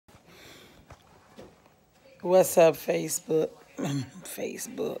What's up, Facebook?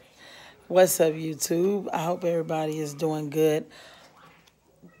 Facebook. What's up, YouTube? I hope everybody is doing good.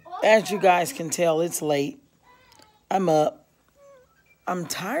 As you guys can tell, it's late. I'm up. I'm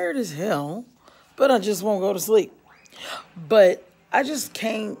tired as hell, but I just won't go to sleep. But I just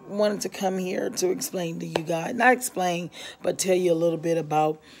wanted to come here to explain to you guys, not explain, but tell you a little bit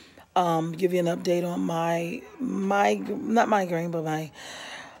about, give you an update on my not migraine, but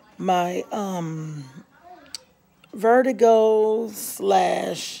my vertigo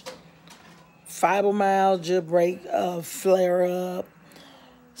slash fibromyalgia break flare up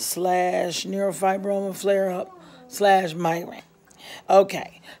slash neurofibroma flare up slash migraine.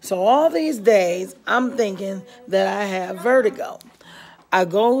 Okay, so all these days I'm thinking that I have vertigo. I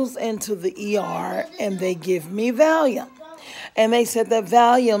goes into the ER and they give me Valium. And they said that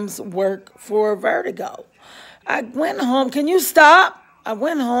Valiums work for vertigo. I went home. Can you stop? I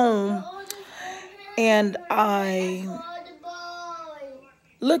went home and I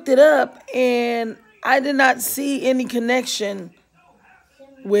looked it up and I did not see any connection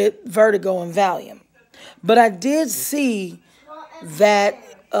with vertigo and Valium. But I did see that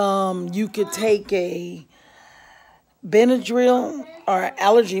you could take a Benadryl or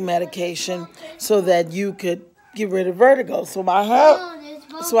allergy medication so that you could get rid of vertigo. So I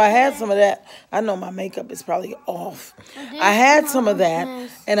had some of that. I know my makeup is probably off. I had some of that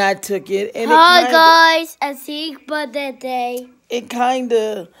and I took it. And Hi guys, I think birthday. It kind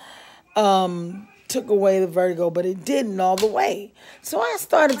of took away the vertigo, but it didn't all the way. So I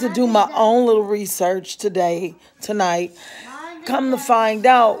started to do my own little research tonight. Come to find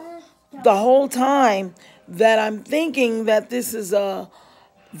out the whole time that I'm thinking that this is a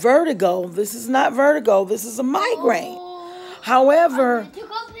vertigo. This is not vertigo. This is a migraine. However,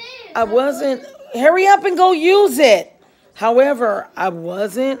 I wasn't, hurry up and go use it. However, I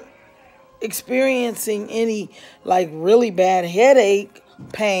wasn't experiencing any like really bad headache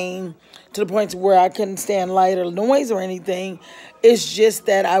pain to the point to where I couldn't stand light or noise or anything. It's just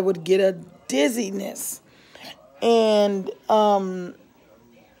that I would get a dizziness. And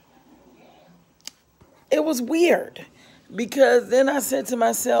it was weird because then I said to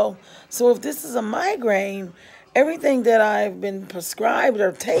myself, so if this is a migraine, everything that I've been prescribed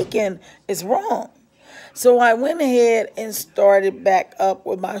or taken is wrong. So I went ahead and started back up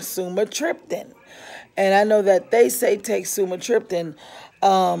with my sumatriptan. And I know that they say take sumatriptan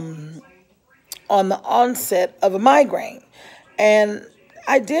on the onset of a migraine. And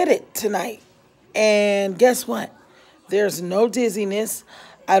I did it tonight. And guess what? There's no dizziness.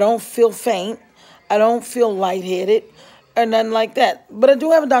 I don't feel faint. I don't feel lightheaded or nothing like that. But I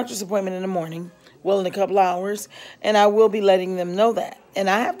do have a doctor's appointment in the morning, well, in a couple hours, and I will be letting them know that. And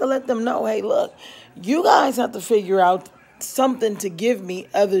I have to let them know, hey, look, you guys have to figure out something to give me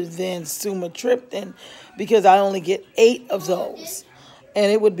other than sumatriptan because I only get 8 of those.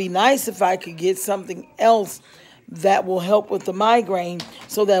 And it would be nice if I could get something else that will help with the migraine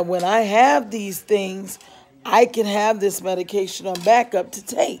so that when I have these things, I can have this medication on backup to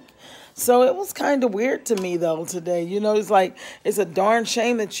take. So it was kind of weird to me, though, today. You know, it's like it's a darn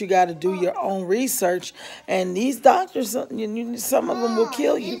shame that you got to do your own research. And these doctors, some of them will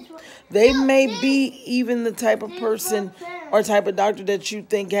kill you. They may be even the type of person or type of doctor that you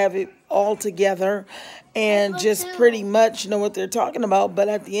think have it all together and just pretty much know what they're talking about. But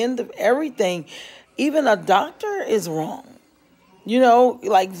at the end of everything, even a doctor is wrong. You know,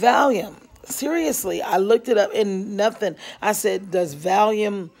 like Valium. Seriously, I looked it up and nothing. I said, does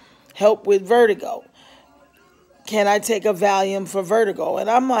Valium help with vertigo? Can I take a Valium for vertigo? And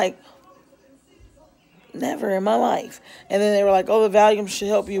I'm like, never in my life. And then they were like, oh, the Valium should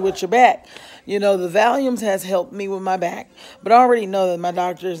help you with your back. You know, the Valiums has helped me with my back. But I already know that my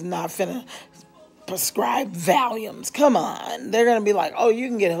doctor is not finna prescribe Valiums. Come on. They're going to be like, oh, you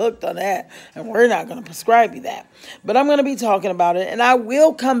can get hooked on that, and we're not going to prescribe you that. But I'm going to be talking about it, and I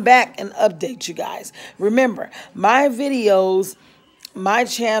will come back and update you guys. Remember, my videos, my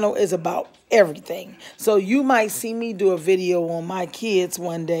channel is about everything. So you might see me do a video on my kids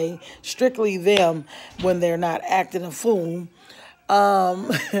one day, strictly them, when they're not acting a fool.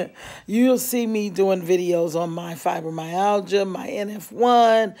 You'll see me doing videos on my fibromyalgia, my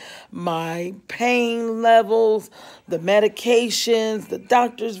NF1, my pain levels, the medications, the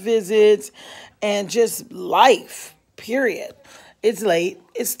doctor's visits, and just life, period. It's late.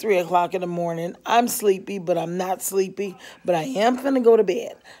 It's 3 o'clock in the morning. I'm sleepy, but I'm not sleepy. But I am finna go to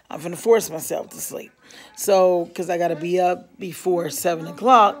bed. I'm finna force myself to sleep. So, because I got to be up before 7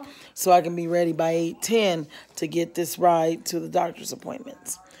 o'clock so I can be ready by 8:10 to get this ride to the doctor's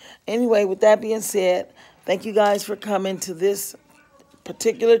appointments. Anyway, with that being said, thank you guys for coming to this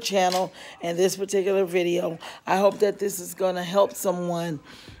particular channel and this particular video. I hope that this is going to help someone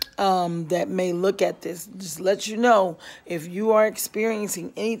that may look at this. Just let you know, if you are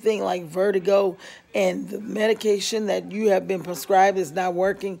experiencing anything like vertigo and the medication that you have been prescribed is not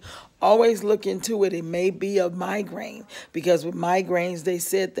working, always look into it. It may be a migraine, because with migraines, they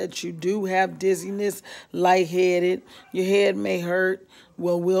said that you do have dizziness, lightheaded, your head may hurt,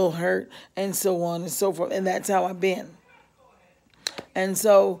 will hurt, and so on and so forth. And that's how I've been. And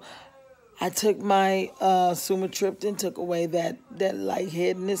so I took my sumatriptan, took away that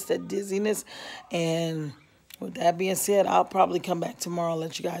lightheadedness, that dizziness. And with that being said, I'll probably come back tomorrow and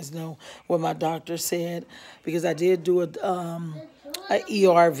let you guys know what my doctor said, because I did do a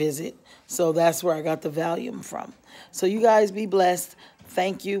ER visit. So that's where I got the Valium from. So you guys be blessed.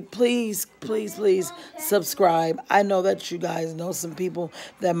 Thank you. Please, please, please subscribe. I know that you guys know some people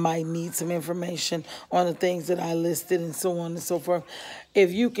that might need some information on the things that I listed and so on and so forth.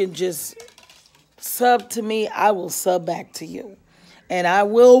 If you can just sub to me, I will sub back to you. And I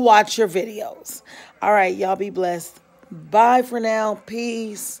will watch your videos. All right, y'all be blessed. Bye for now.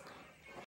 Peace.